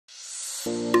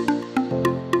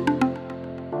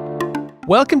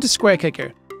Welcome to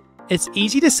SquareKicker. It's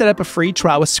easy to set up a free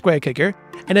trial with SquareKicker,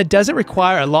 and it doesn't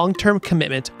require a long-term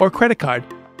commitment or credit card.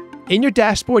 In your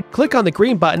dashboard, click on the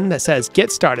green button that says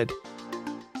Get Started.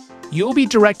 You will be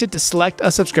directed to select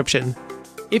a subscription.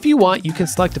 If you want, you can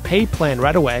select a paid plan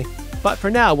right away, but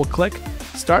for now, we'll click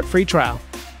Start Free Trial.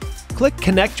 Click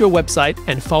Connect your website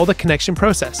and follow the connection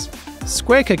process.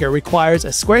 SquareKicker requires a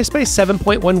Squarespace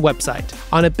 7.1 website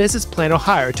on a business plan or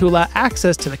higher to allow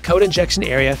access to the code injection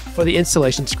area for the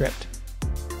installation script.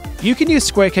 You can use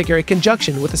SquareKicker in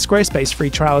conjunction with the Squarespace free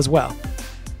trial as well.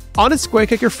 On a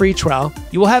SquareKicker free trial,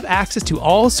 you will have access to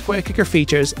all SquareKicker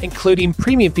features, including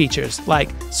premium features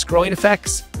like scrolling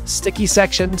effects, sticky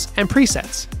sections, and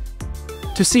presets.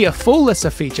 To see a full list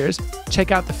of features,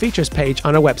 check out the features page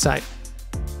on our website.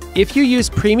 If you use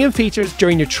premium features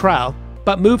during your trial,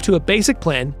 but move to a basic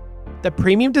plan, the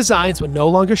premium designs will no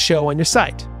longer show on your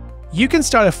site. You can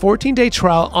start a 14-day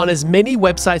trial on as many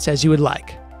websites as you would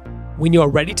like. When you are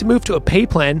ready to move to a paid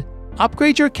plan,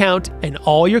 upgrade your account and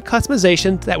all your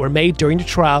customizations that were made during the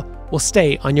trial will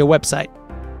stay on your website.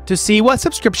 To see what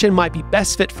subscription might be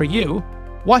best fit for you,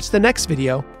 watch the next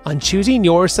video on choosing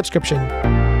your subscription.